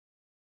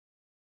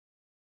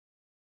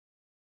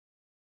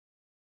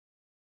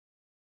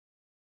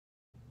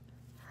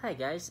Hi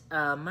guys,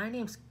 my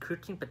name is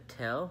Kirtan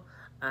Patel.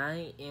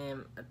 I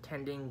am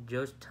attending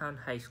Georgetown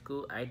High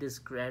School. I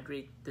just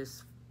graduated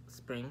this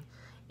spring,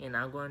 and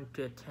I'm going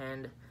to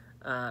attend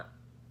uh,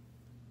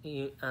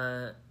 U-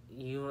 uh,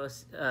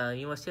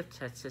 University of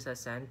Texas at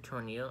San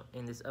Antonio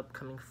in this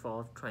upcoming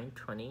fall of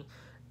 2020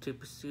 to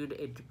pursue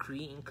a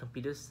degree in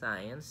computer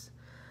science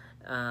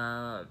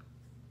uh,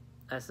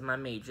 as my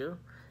major.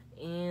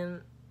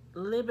 And a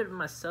little bit of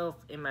myself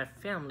and my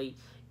family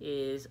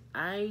is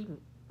I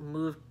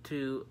moved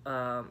to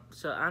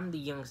so I'm the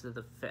youngest of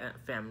the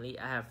family.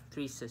 I have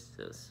three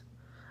sisters,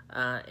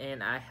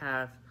 and I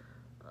have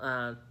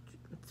uh,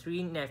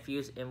 three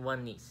nephews and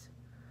one niece.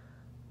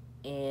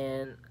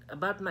 And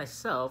about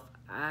myself,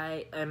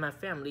 I and my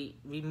family,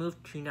 we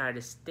moved to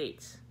United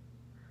States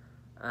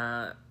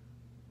uh,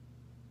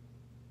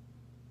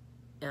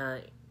 uh,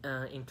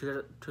 in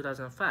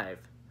 2005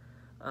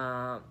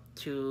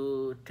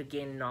 to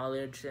gain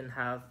knowledge and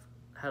have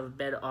a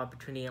better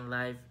opportunity in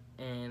life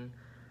and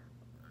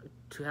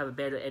to have a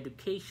better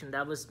education.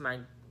 That was my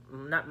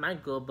not my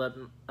goal, but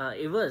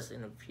it was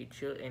in the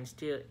future and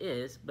still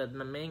is. But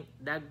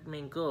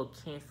main goal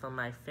came from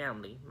my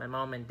family, my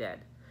mom and dad,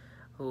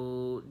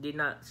 who did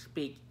not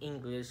speak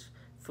English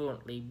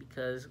fluently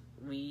because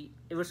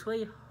it was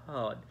really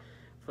hard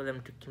for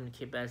them to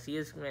communicate. But as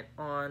years went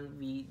on,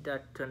 we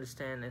got to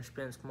understand and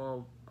experience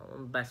more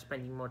by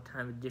spending more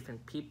time with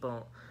different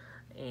people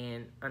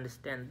and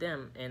understand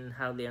them and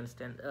how they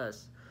understand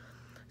us.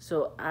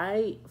 So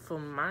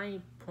from my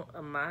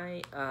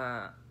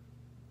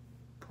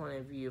point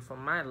of view,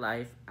 from my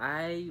life, uh,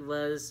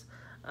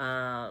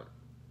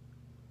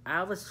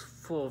 I was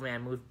four when I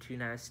moved to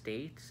United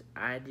States.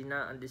 I did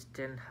not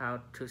understand how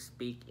to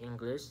speak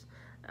English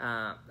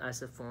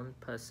as a foreign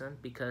person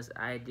because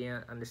I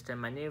didn't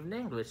understand my native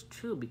language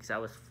too because I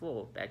was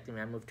four back then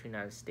when I moved to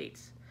United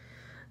States.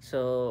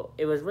 So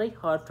it was very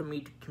hard for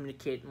me to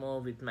communicate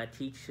more with my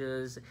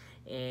teachers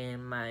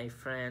and my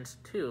friends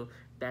too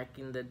back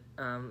in the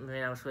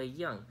when I was very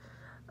young.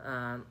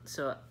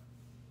 So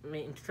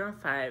in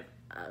 2005,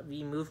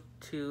 we moved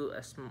to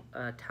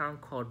a town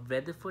called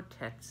Weatherford,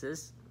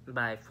 Texas,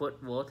 by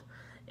Fort Worth,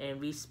 and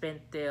we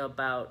spent there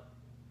about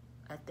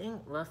I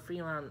think roughly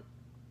around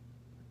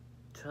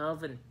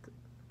 12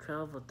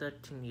 or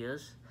 13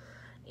 years,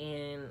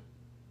 and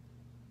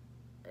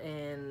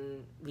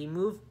we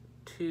moved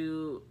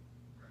to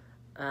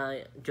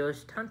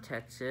Georgetown,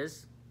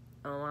 Texas,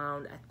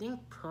 around I think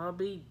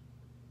probably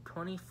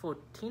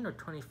 2014 or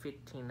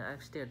 2015. I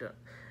still don't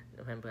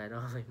remember at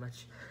all very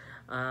much,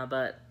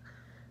 but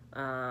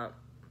uh,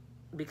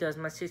 because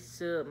my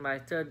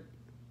third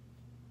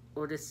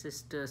oldest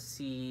sister,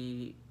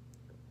 she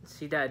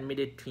got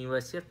admitted to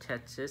University of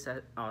Texas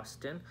at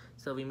Austin,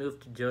 so we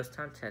moved to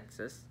Georgetown,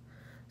 Texas.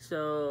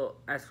 So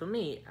as for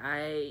me,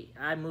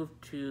 I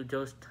moved to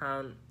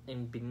Georgetown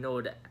in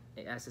Binod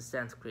as a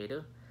seventh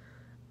grader,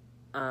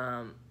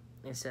 um,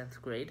 in seventh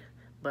grade.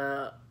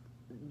 But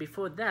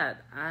before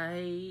that,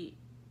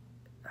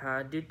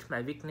 due to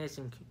my weakness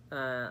in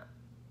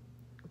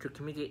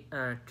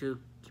to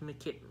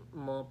communicate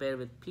more better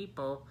with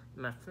people,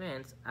 my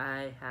friends,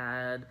 I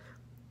had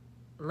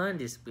learned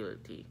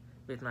disability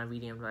with my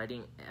reading and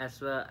writing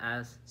as well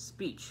as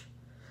speech.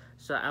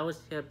 So I was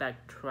held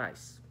back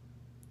twice.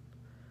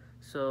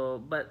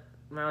 But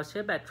when I was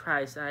held back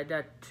twice, I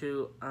had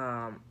to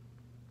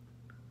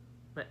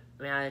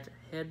when I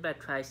held back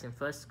twice in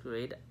first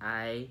grade,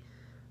 I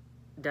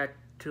got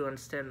to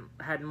understand,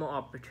 had more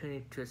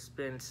opportunity to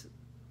experience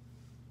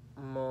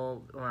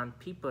more around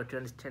people to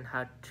understand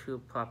how to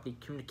properly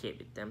communicate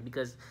with them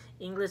because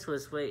English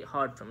was very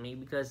hard for me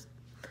because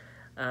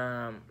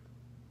um,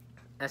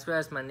 as well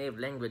as my native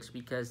language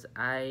because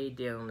I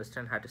didn't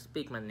understand how to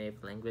speak my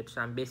native language.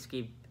 So I'm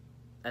basically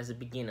as a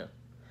beginner.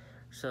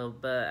 So,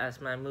 but as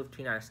I moved to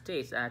the United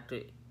States, I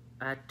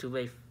had to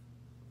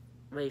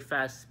very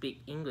fast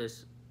speak English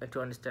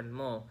to understand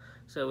more.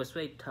 So it was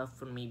very tough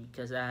for me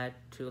because I had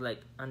to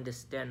like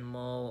understand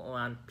more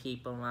around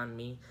people around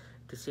me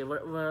to see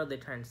what are they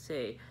trying to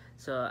say.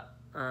 So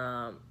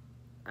I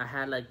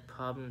had like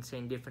problems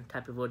saying different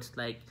type of words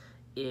like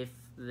if,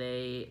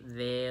 they,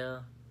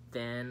 there,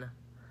 then,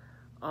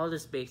 all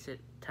these basic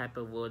type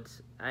of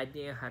words. I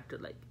didn't have to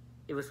like.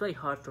 It was very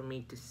hard for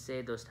me to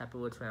say those type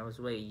of words when I was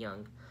very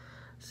young.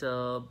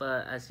 So,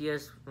 but as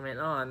years went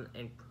on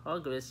and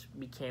progress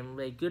became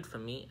very good for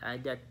me, I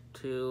got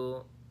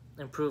to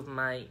improve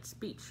my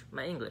speech,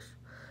 my English.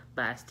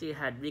 But I still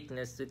had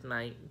weakness with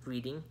my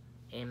reading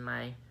and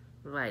my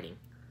writing.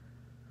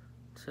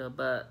 So,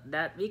 but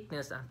that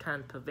weakness, I'm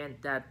trying to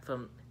prevent that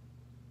from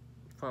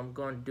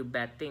going to do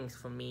bad things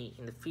for me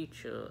in the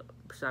future.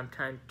 So I'm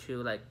trying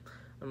to like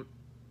um,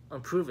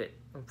 improve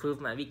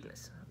my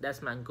weakness.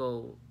 That's my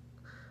goal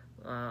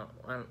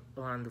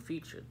on the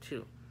future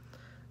too.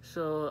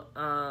 So,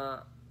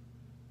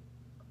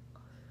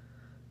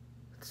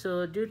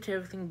 so due to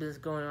everything that's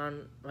going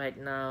on right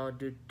now,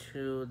 due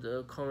to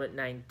the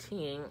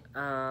COVID-19,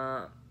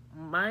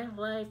 my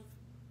life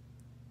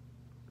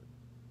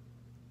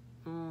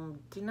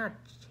did not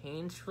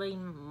change very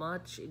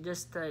much. It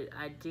just that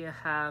I didn't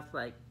have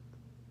like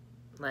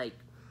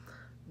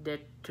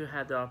that to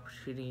have the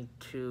opportunity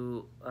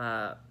to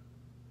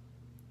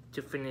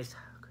finish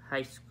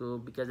high school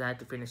because I had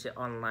to finish it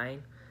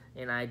online,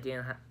 and I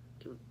didn't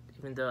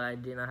even though I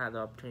did not have the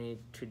opportunity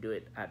to do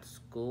it at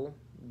school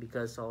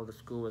because all the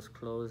school was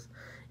closed,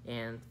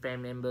 and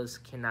family members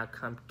cannot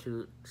come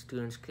to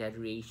students'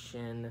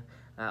 graduation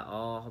at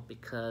all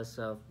because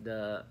of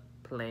the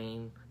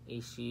plane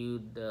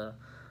issue, the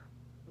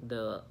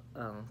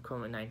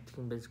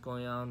COVID-19 that's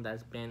going on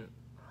that's been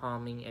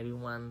harming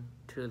everyone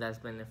too that's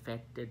been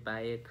affected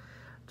by it.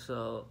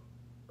 So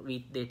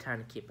they're trying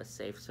to keep us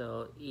safe.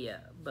 So yeah,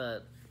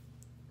 but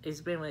it's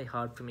been really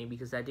hard for me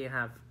because I didn't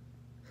have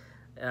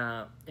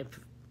it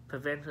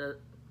prevent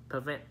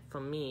for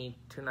me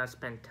to not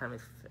spend time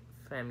with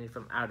family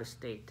from out of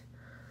state.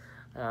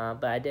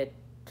 But I did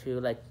to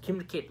like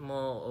communicate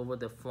more over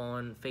the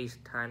phone,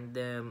 FaceTime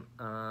them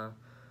on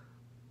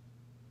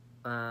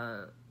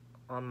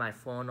my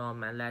phone or on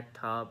my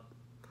laptop.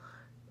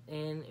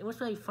 And it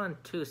was really fun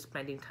too,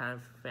 spending time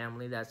with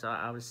family that's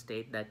out of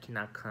state that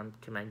cannot come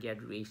to my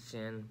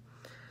graduation.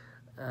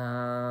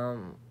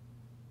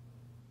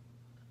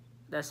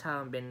 That's how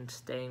I've been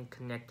staying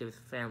connected with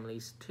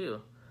families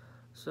too.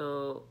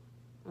 So,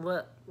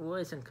 what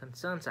worries and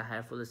concerns I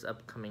have for this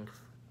upcoming,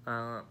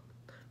 for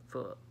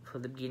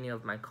the beginning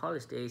of my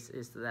college days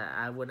is that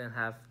I wouldn't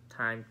have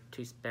time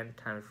to spend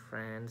time with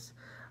friends.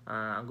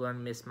 I'm going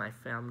to miss my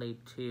family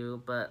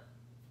too, but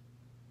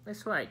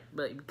that's right.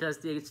 But because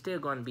they're still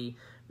going to be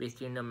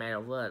with you no matter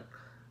what,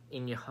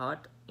 in your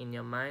heart, in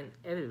your mind,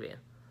 everywhere.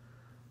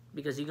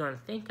 Because you're going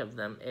to think of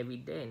them every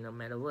day, no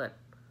matter what.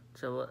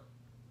 So,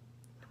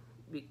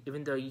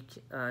 even though you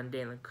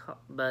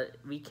but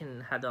we can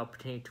have the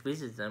opportunity to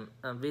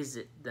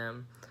visit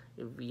them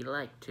if we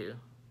like to.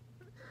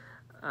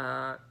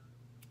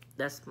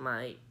 That's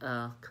my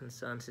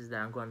concerns is that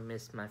I'm going to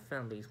miss my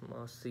families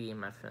mostly and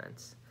my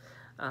friends.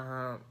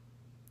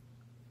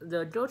 The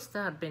adults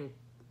that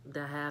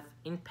have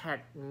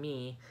impacted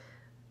me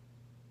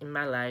in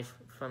my life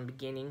from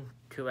beginning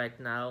to right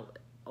now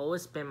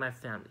always been my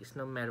families,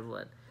 no matter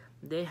what.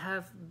 They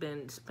have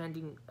been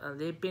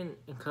they've been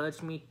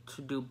encouraging me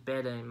to do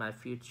better in my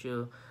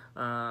future.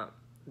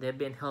 They've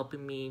been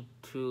helping me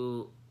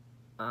to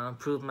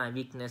improve my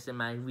weakness in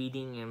my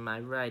reading and my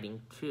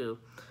writing too,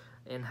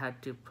 and how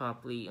to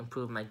properly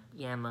improve my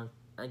grammar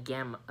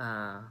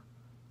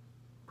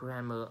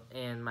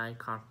and my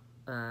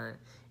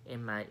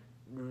in my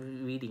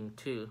reading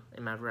too,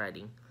 in my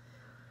writing.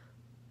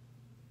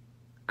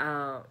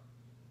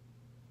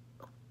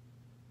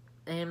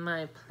 And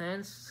my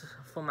plans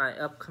for my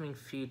upcoming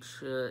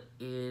future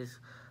is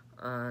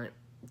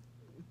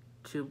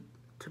to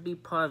be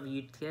part of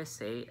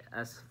UTSA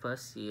as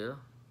first year,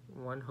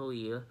 one whole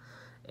year,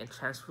 and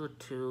transfer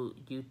to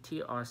UT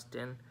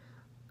Austin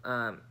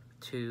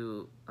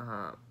to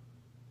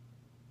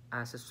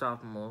as a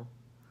sophomore,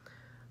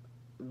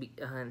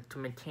 to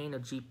maintain a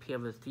GPA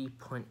of a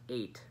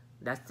 3.8.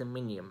 That's the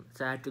minimum.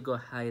 So I have to go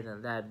higher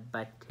than that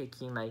by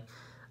taking like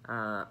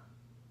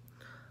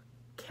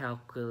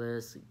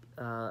calculus,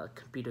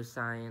 computer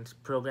science,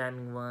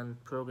 programming 1,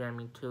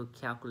 programming 2,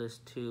 calculus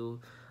 2,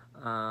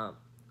 a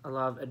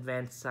lot of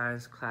advanced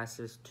science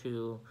classes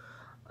too,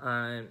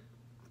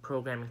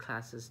 programming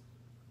classes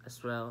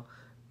as well,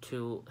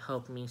 to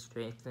help me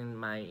strengthen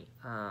my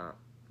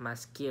my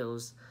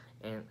skills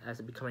and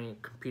as becoming a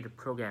computer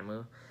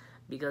programmer.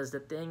 Because the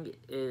thing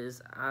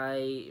is,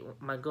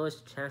 my goal is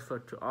to transfer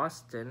to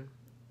Austin,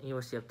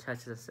 University of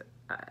Texas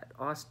at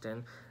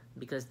Austin,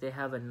 because they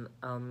have an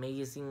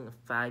amazing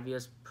 5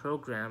 years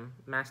program,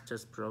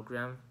 master's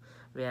program,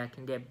 where I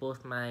can get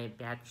both my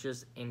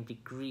bachelor's and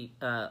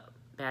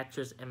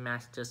bachelor's and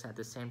master's at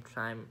the same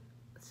time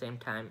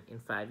in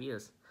 5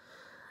 years.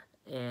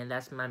 And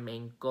that's my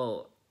main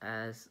goal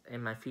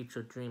and my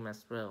future dream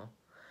as well.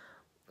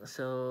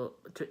 So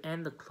to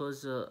end the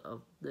closure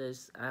of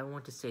this, I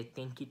want to say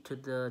thank you to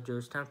the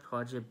Georgetown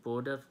Project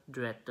Board of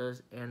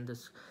Directors and the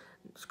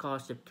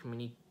scholarship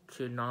committee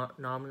to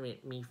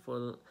nominate me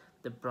for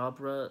the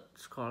Barbara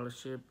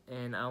Scholarship,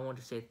 and I want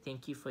to say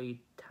thank you for your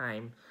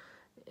time,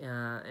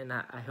 and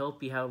I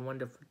hope you have a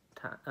wonderful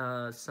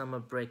summer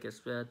break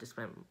as well, to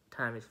spend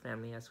time with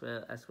family as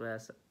well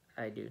as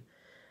I do,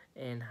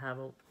 and have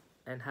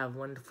a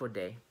wonderful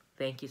day.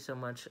 Thank you so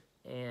much,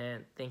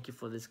 and thank you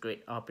for this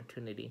great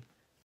opportunity.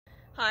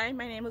 Hi,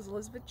 my name is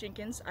Elizabeth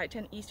Jenkins. I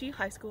attend Eastview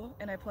High School,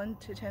 and I plan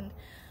to attend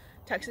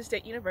Texas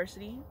State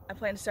University. I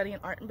plan to study in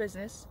art and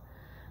business.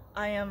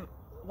 I am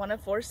one of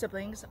 4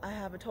 siblings. I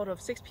have a total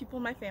of 6 people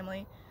in my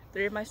family.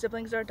 3 of my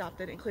siblings are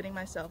adopted, including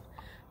myself.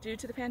 Due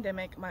to the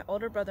pandemic, my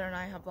older brother and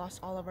I have lost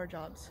all of our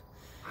jobs.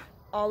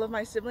 All of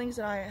my siblings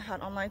and I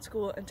had online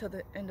school until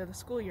the end of the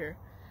school year.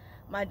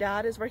 My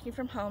dad is working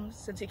from home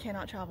since he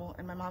cannot travel,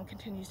 and my mom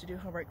continues to do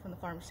her work from the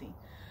pharmacy.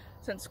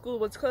 Since school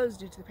was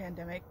closed due to the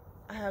pandemic,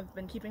 I have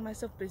been keeping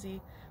myself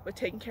busy with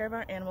taking care of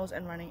our animals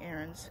and running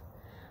errands.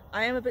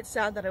 I am a bit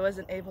sad that I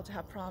wasn't able to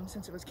have prom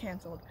since it was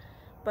canceled,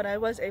 but I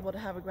was able to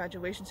have a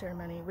graduation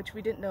ceremony, which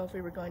we didn't know if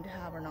we were going to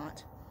have or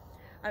not.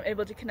 I'm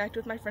able to connect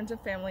with my friends and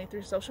family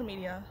through social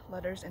media,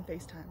 letters, and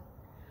FaceTime.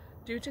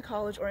 Due to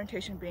college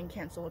orientation being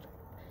canceled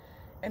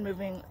and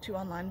moving to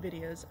online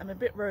videos, I'm a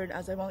bit worried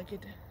as I won't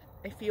get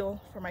a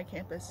feel for my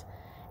campus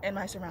and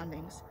my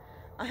surroundings.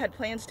 I had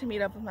plans to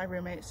meet up with my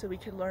roommate so we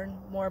could learn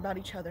more about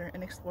each other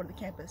and explore the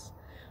campus.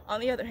 On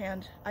the other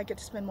hand, I get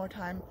to spend more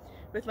time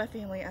with my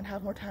family and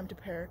have more time to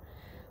prepare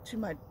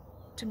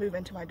to move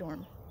into my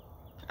dorm.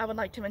 I would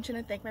like to mention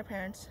and thank my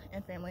parents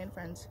and family and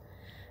friends.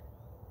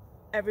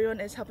 Everyone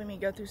is helping me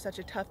go through such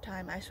a tough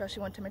time. I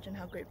especially want to mention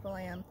how grateful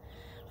I am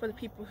for the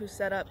people who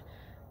set up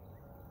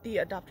the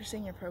Adopt a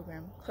Senior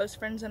program. Close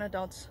friends and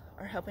adults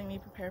are helping me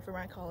prepare for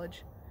my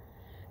college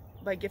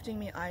by gifting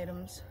me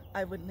items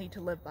I would need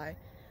to live by.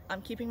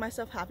 I'm keeping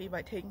myself happy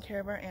by taking care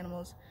of our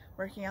animals,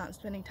 working out, and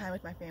spending time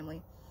with my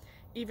family,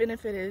 even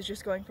if it is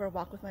just going for a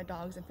walk with my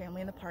dogs and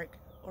family in the park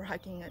or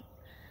hiking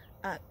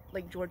at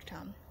Lake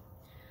Georgetown.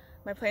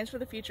 My plans for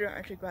the future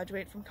are to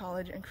graduate from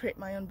college and create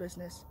my own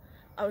business.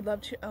 I would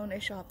love to own a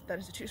shop that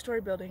is a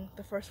 2-story building,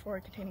 the first floor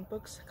containing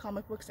books,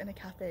 comic books, and a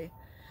cafe.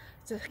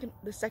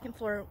 The second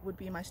floor would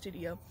be my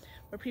studio,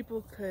 where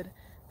people could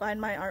find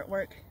my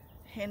artwork,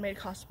 handmade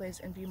cosplays,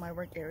 and view my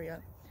work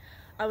area.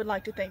 I would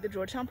like to thank the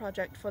Georgetown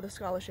Project for the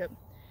scholarship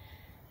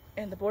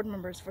and the board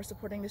members for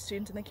supporting the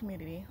students in the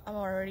community. I'm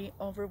already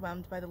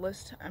overwhelmed by the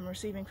list I'm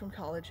receiving from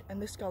college,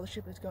 and this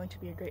scholarship is going to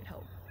be a great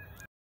help.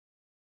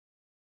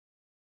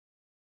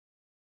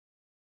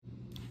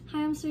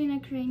 Hi, I'm Serena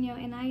Carreño,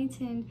 and I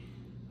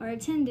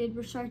attended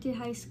Restricted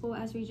High School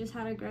as we just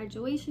had a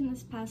graduation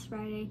this past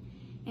Friday,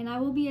 and I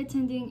will be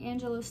attending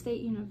Angelo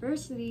State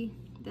University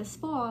this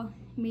fall,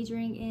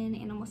 majoring in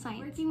animal science.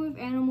 Working with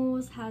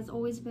animals has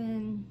always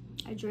been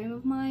a dream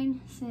of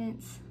mine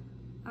since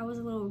I was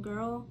a little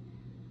girl.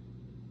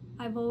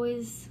 I've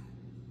always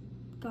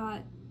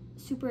got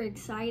super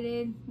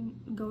excited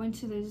going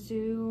to the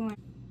zoo,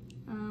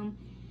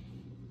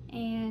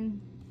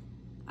 and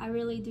I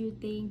really do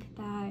think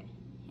that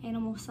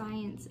animal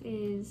science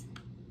is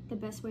the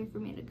best way for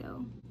me to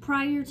go.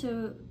 Prior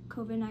to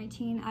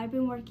COVID-19, I've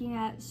been working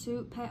at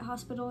Suit Pet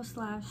Hospital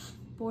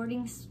 /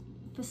 boarding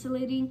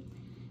facility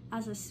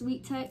as a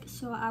sweet tech,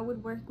 so I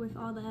would work with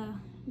all the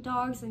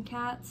dogs and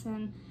cats,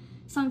 and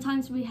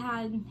sometimes we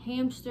had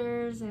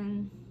hamsters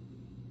and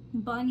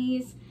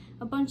bunnies,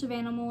 a bunch of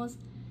animals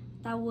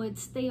that would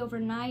stay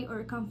overnight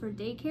or come for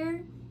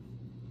daycare,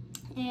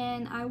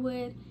 and I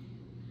would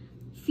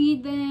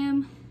feed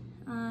them,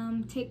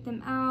 take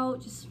them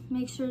out, just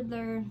make sure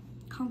they're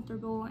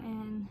comfortable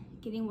and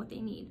getting what they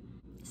need.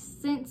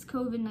 Since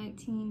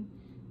COVID-19,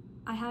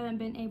 I haven't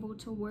been able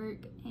to work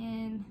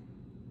in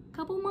a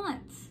couple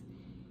months,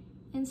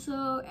 and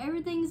so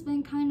everything's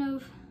been kind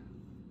of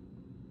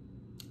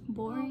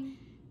boring.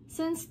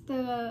 Since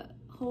the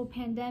whole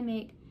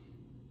pandemic,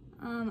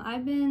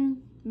 I've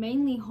been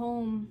mainly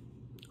home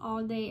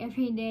all day,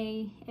 every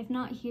day. If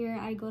not here,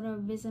 I go to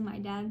visit my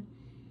dad,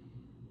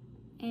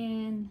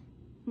 and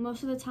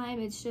most of the time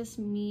it's just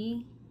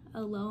me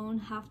alone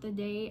half the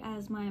day,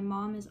 as my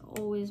mom is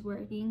always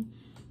working.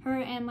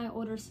 Her and my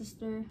older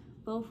sister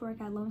both work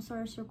at Lone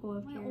Star Circle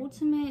of Care. My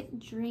ultimate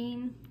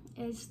dream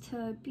is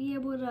to be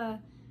able to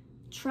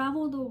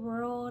travel the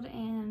world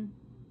and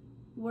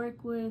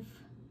work with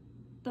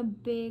the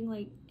big,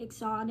 like,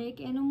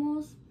 exotic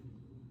animals.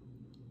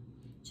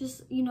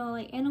 Just, you know,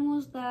 like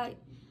animals that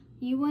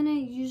you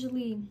wouldn't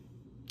usually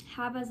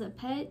have as a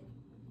pet.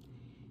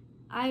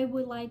 I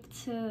would like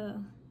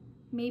to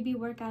maybe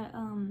work at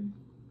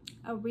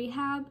a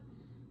rehab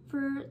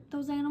for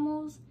those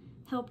animals,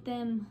 help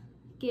them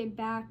get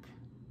back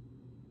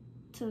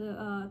to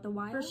the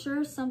wild. For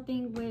sure,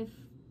 something with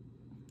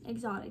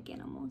exotic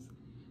animals.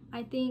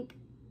 I think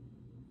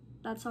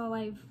that's all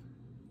I've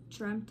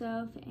dreamt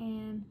of,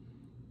 and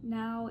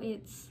now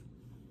it's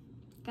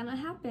gonna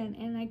happen,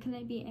 and I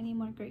couldn't be any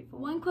more grateful.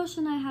 One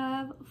question I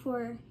have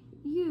for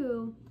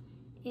you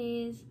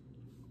is,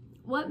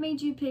 what made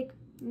you pick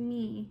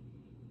me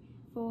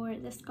for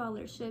the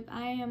scholarship?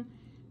 I am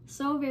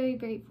so very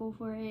grateful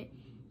for it.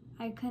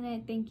 I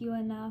couldn't thank you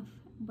enough,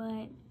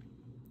 but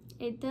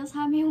it does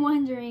have me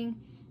wondering,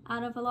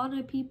 out of a lot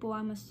of people,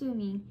 I'm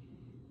assuming,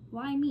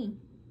 why me?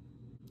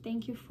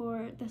 Thank you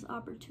for this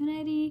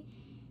opportunity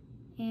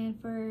and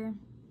for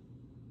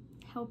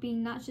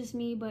helping not just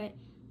me, but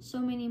so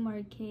many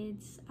more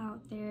kids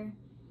out there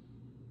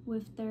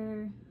with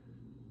their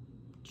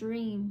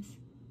dreams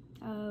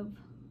of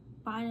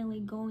finally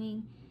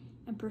going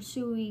and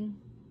pursuing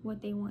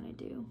what they want to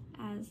do,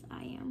 as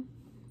I am.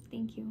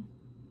 Thank you.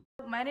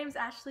 My name's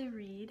Ashley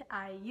Reed.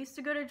 I used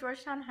to go to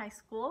Georgetown High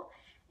School,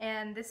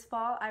 and this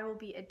fall I will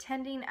be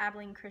attending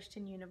Abilene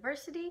Christian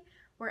University,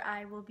 where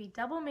I will be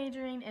double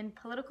majoring in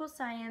political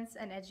science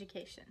and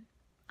education.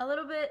 A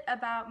little bit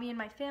about me and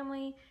my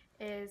family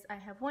is I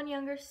have one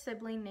younger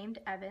sibling named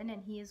Evan,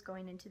 and he is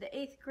going into the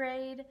 8th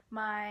grade.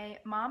 My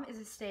mom is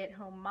a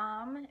stay-at-home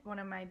mom, one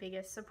of my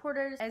biggest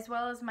supporters, as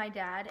well as my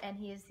dad, and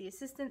he is the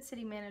assistant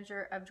city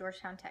manager of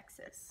Georgetown,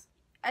 Texas.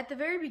 At the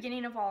very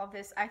beginning of all of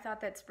this, I thought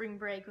that spring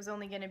break was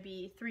only going to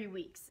be 3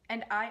 weeks.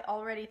 And I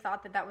already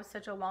thought that that was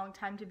such a long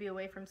time to be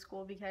away from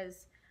school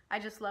because I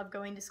just love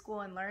going to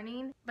school and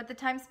learning. But the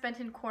time spent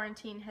in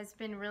quarantine has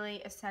been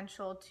really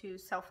essential to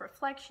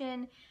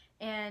self-reflection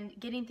and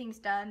getting things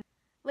done.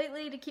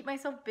 Lately, to keep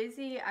myself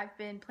busy, I've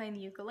been playing the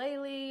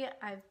ukulele,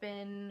 I've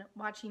been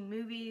watching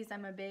movies,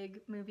 I'm a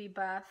big movie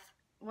buff.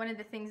 One of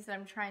the things that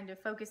I'm trying to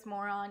focus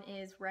more on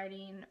is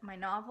writing my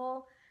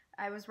novel.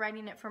 I was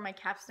writing it for my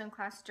capstone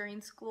class during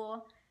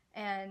school,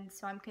 and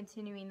so I'm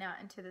continuing that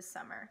into the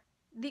summer.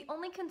 The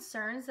only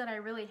concerns that I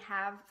really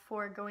have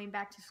for going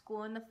back to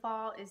school in the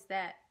fall is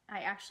that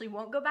I actually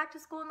won't go back to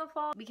school in the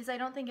fall because I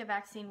don't think a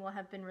vaccine will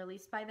have been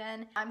released by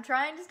then. I'm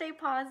trying to stay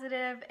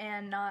positive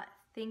and not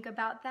think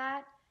about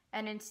that,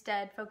 and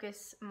instead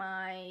focus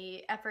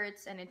my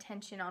efforts and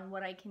attention on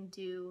what I can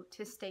do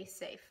to stay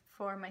safe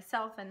for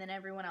myself and then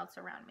everyone else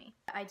around me.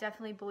 I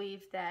definitely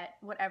believe that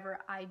whatever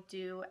I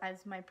do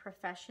as my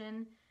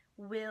profession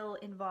will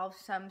involve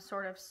some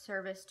sort of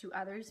service to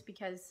others,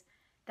 because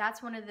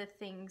that's one of the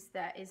things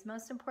that is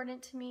most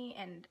important to me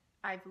and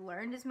I've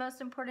learned is most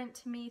important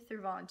to me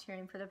through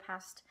volunteering for the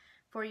past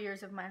 4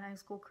 years of my high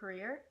school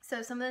career.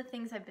 So some of the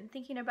things I've been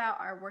thinking about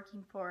are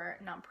working for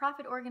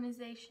nonprofit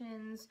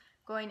organizations,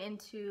 going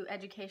into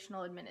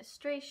educational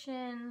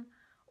administration,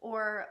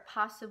 or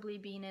possibly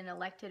being an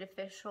elected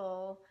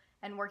official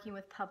and working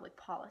with public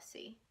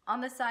policy.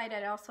 On the side,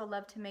 I'd also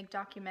love to make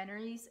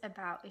documentaries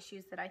about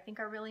issues that I think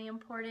are really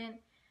important.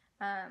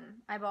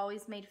 I've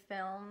always made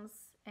films,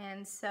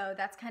 and so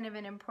that's kind of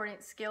an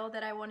important skill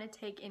that I want to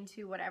take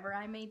into whatever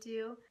I may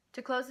do.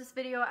 To close this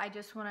video, I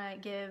just want to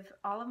give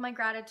all of my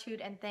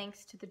gratitude and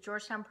thanks to the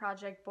Georgetown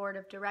Project Board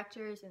of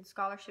Directors and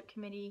Scholarship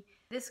Committee.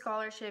 This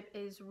scholarship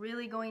is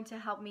really going to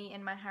help me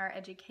in my higher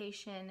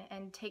education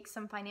and take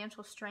some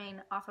financial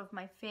strain off of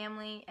my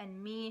family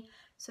and me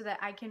so that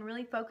I can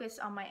really focus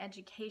on my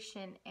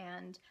education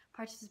and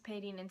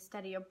participating in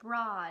study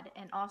abroad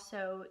and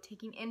also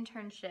taking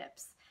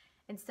internships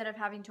instead of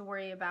having to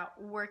worry about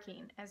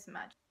working as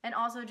much. And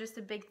also just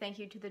a big thank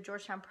you to the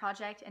Georgetown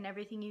Project and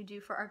everything you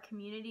do for our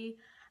community.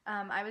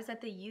 I was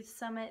at the Youth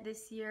Summit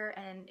this year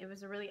and it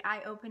was a really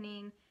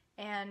eye-opening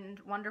and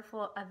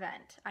wonderful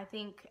event. I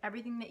think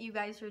everything that you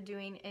guys are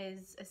doing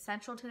is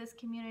essential to this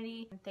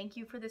community. And thank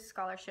you for this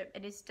scholarship.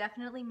 It is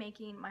definitely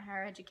making my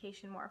higher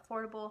education more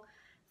affordable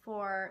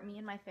for me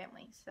and my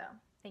family. So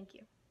thank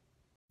you.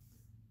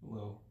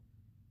 Hello,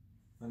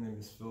 my name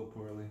is Philip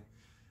Worley.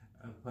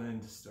 I plan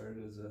to start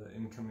as an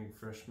incoming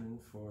freshman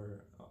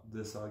for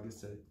this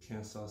August at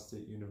Kansas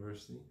State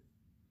University.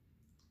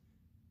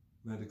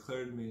 My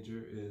declared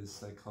major is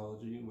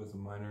psychology with a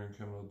minor in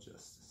criminal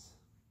justice.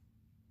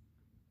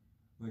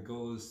 My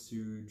goal is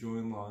to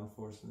join law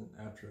enforcement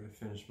after I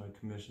finish my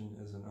commission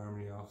as an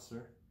Army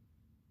officer.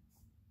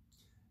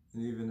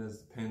 And even as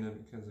the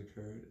pandemic has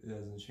occurred, it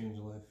hasn't changed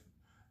life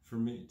for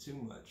me too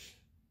much.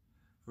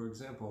 For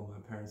example, my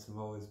parents have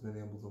always been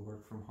able to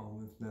work from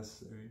home if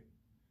necessary,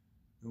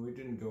 and we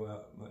didn't go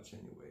out much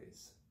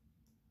anyways.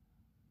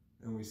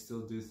 And we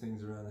still do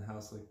things around the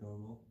house like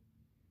normal.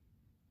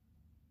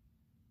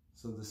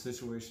 So the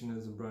situation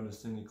hasn't brought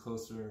us any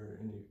closer or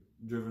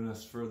driven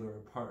us further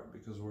apart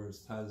because we're as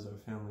tight as our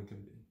family can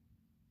be.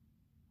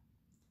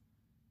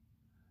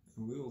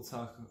 And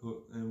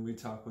we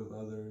talk with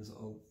others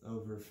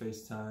over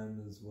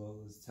FaceTime as well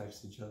as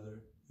text each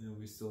other. And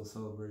we still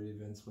celebrate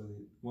events with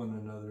one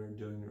another and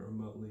doing it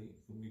remotely,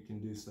 and we can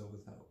do so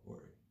without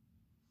worry.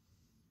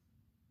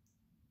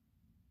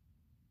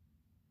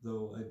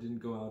 Though I didn't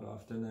go out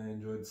often, I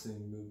enjoyed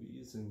seeing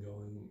movies and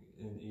going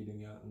and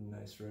eating out in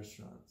nice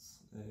restaurants.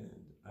 And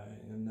I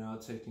am now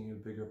taking a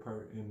bigger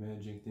part in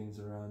managing things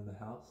around the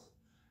house.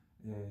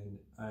 And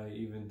I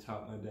even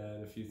taught my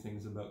dad a few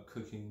things about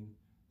cooking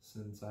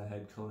since I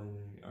had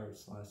culinary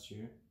arts last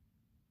year.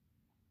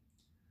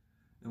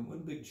 And one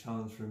big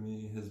challenge for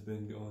me has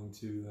been going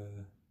to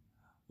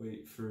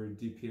wait for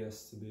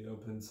DPS to be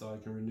open so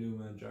I can renew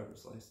my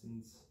driver's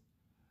license.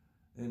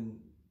 And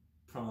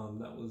prom,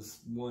 that was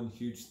one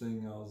huge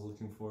thing I was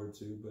looking forward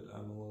to, but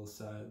I'm a little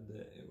sad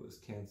that it was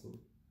canceled.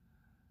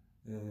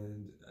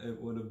 And it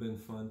would have been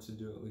fun to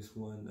do at least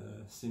one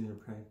senior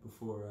prank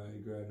before I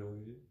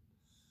graduated.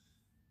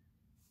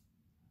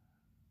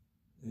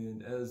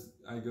 And as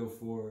I go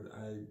forward,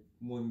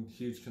 one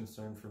huge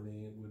concern for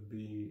me would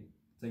be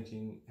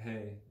thinking,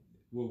 hey,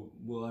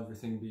 will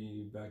everything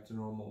be back to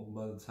normal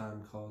by the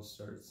time college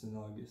starts in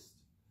August?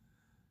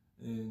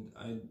 And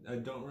I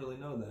don't really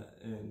know that,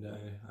 and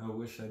I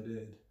wish I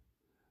did.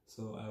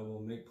 So I will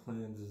make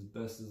plans as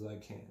best as I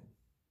can.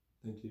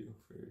 Thank you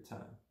for your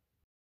time.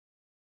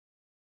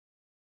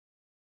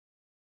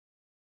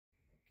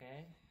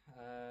 Okay,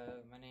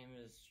 my name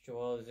is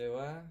Joel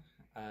Zua.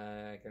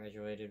 I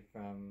graduated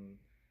from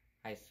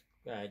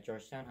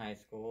Georgetown High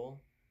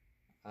School.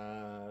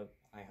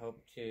 I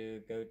hope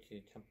to go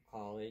to Temple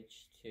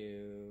College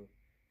to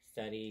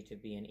study to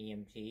be an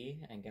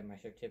EMT and get my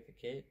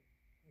certificate,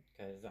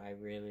 because I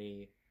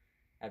really,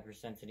 ever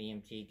since an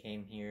EMT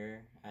came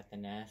here at the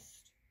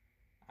Nest,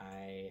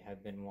 I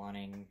have been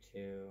wanting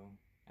to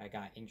I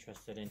got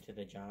interested into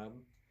the job,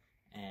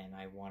 and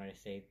I wanted to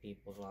save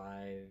people's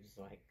lives,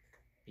 like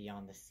be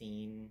on the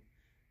scene,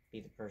 be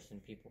the person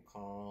people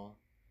call,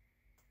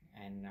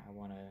 and I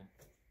want to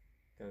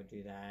go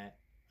do that.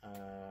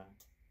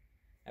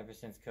 Ever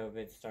since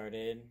COVID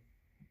started,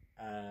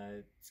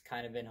 it's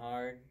kind of been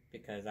hard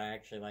because I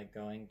actually like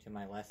going to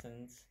my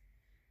lessons.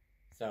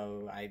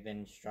 So I've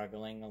been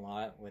struggling a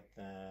lot with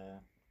the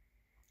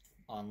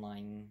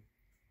online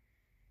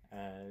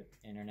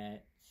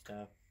internet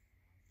stuff.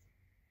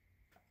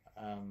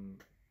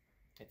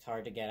 It's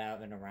hard to get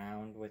out and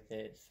around with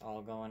it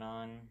all going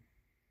on.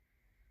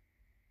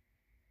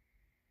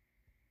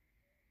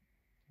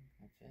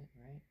 That's it,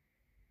 right?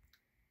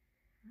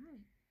 All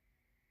right.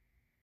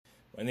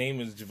 My name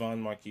is Javon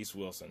Marquise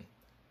Wilson.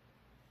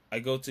 I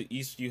go to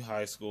Eastview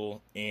High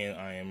School, and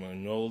I am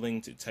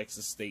enrolling to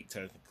Texas State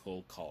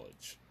Technical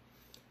College.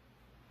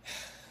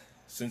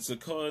 Since the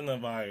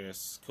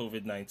coronavirus,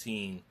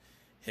 COVID-19,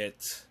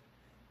 hit,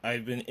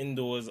 I've been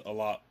indoors a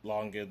lot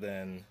longer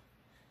than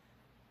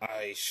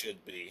I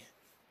should be,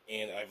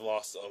 and I've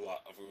lost a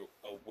lot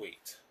of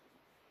weight.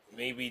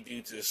 Maybe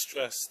due to the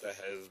stress that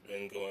has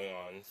been going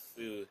on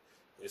through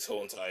this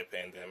whole entire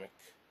pandemic.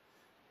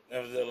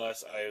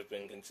 Nevertheless, I have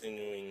been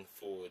continuing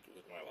forward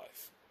with my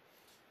life.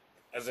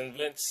 As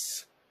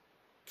events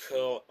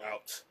curl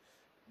out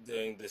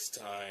during this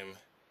time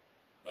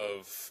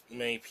of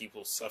many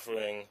people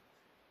suffering,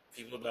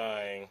 people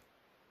dying,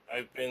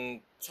 I've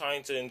been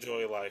trying to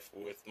enjoy life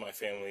with my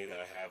family that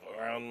I have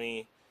around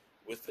me,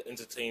 with the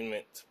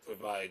entertainment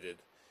provided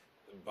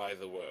by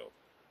the world.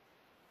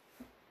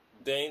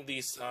 During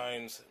these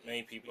times,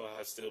 many people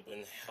have still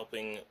been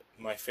helping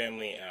my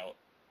family out,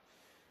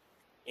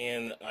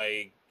 and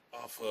I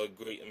offer a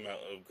great amount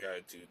of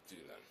gratitude to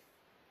them.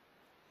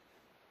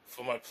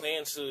 For my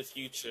plans for the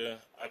future,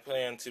 I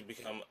plan to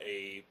become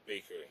a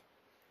bakery.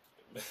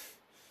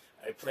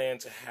 I plan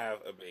to have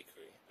a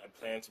bakery. I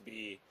plan to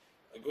be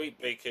a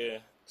great baker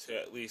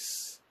to at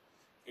least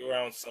get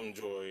around some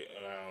joy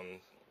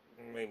around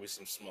maybe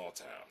some small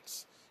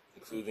towns,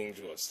 including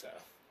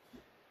Georgetown.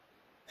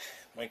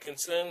 My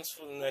concerns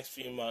for the next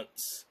few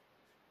months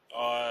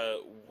are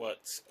what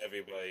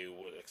everybody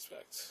would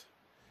expect.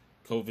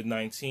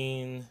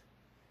 COVID-19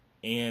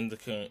 and the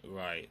current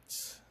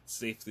riots,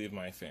 safety of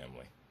my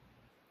family.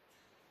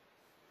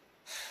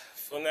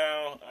 For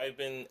now, I've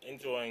been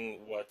enjoying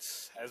what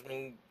has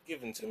been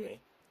given to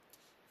me,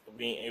 for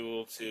being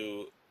able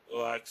to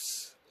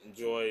relax,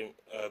 enjoy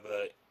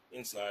the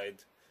inside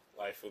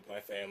life with my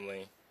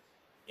family,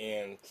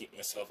 and keep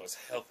myself as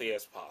healthy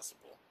as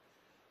possible.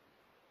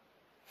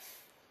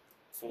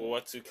 For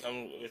what to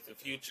come with the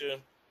future,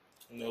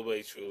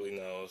 nobody truly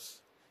knows,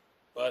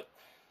 but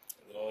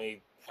the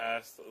only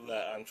path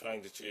that I'm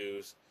trying to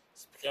choose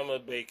is to become a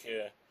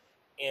baker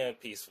in a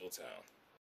peaceful town.